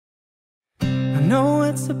know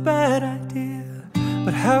it's a bad idea,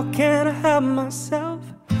 but how can I help myself?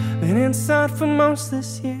 Been inside for most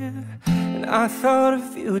this year, and I thought a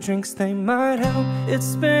few drinks, they might help.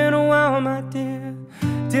 It's been a while, my dear,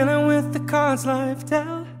 dealing with the cards life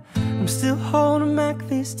dealt. I'm still holding back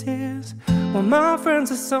these tears while my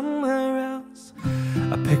friends are somewhere else.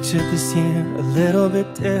 I pictured this year a little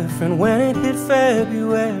bit different when it hit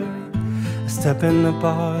February. A step in the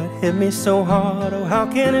bar, it hit me so hard. Oh, how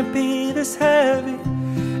can it be this heavy?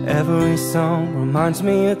 Every song reminds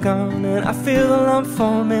me of gone, and I feel the lump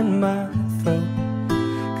form in my throat.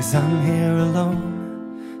 Cause I'm here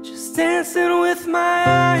alone, just dancing with my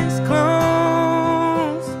eyes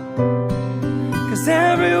closed. Cause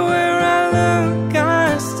everywhere I look,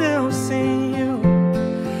 I still see you.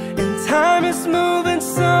 And time is moving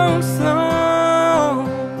so slow,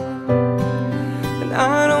 and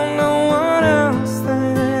I don't know what else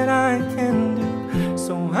that I can do.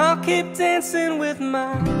 So I'll keep dancing with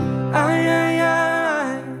my eyes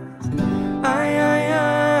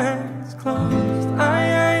closed,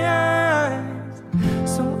 eyes.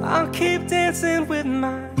 So I'll keep dancing with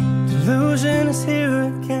my delusion is here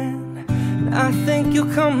again, and I think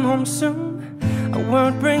you'll come home soon. A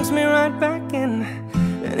word brings me right back in,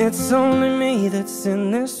 and it's only me that's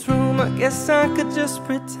in this room. I guess I could just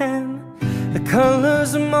pretend the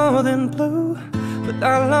colors are more than blue, but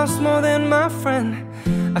I lost more than my friend.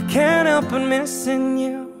 I can't help but missing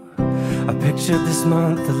you. I pictured this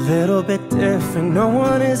month a little bit different. No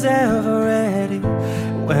one is ever ready.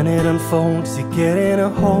 When it unfolds, you get in a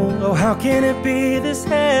hole. Oh, how can it be this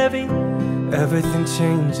heavy? Everything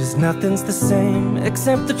changes, nothing's the same,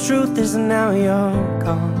 except the truth is now you're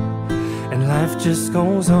gone, and life just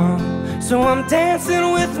goes on. So I'm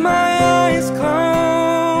dancing with my eyes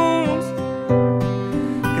closed.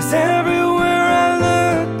 Cause everywhere I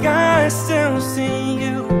look, I still see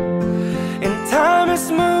you. And time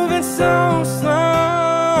is moving so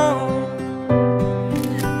slow,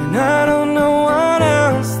 and I don't know what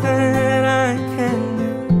else that I can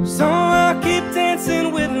do. So I'll keep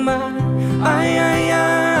dancing with my eyes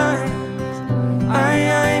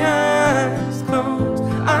closed,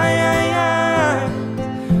 eyes.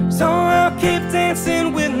 So I'll keep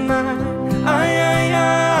dancing with my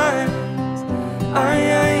eyes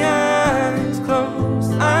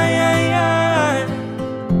closed, eyes.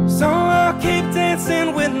 So I'll keep dancing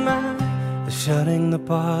with my. They're shutting the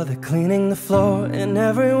bar, they're cleaning the floor, and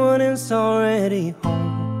everyone is already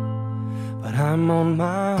home, but I'm on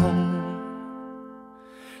my own,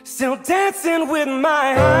 still dancing with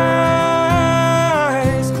my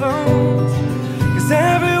eyes closed. Cause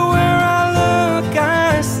everywhere I look,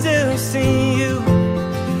 I still see you.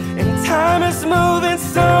 And time is moving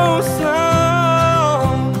so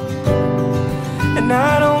slow, and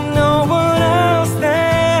I don't know what else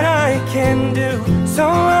that I can do. So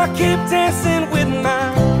I keep dancing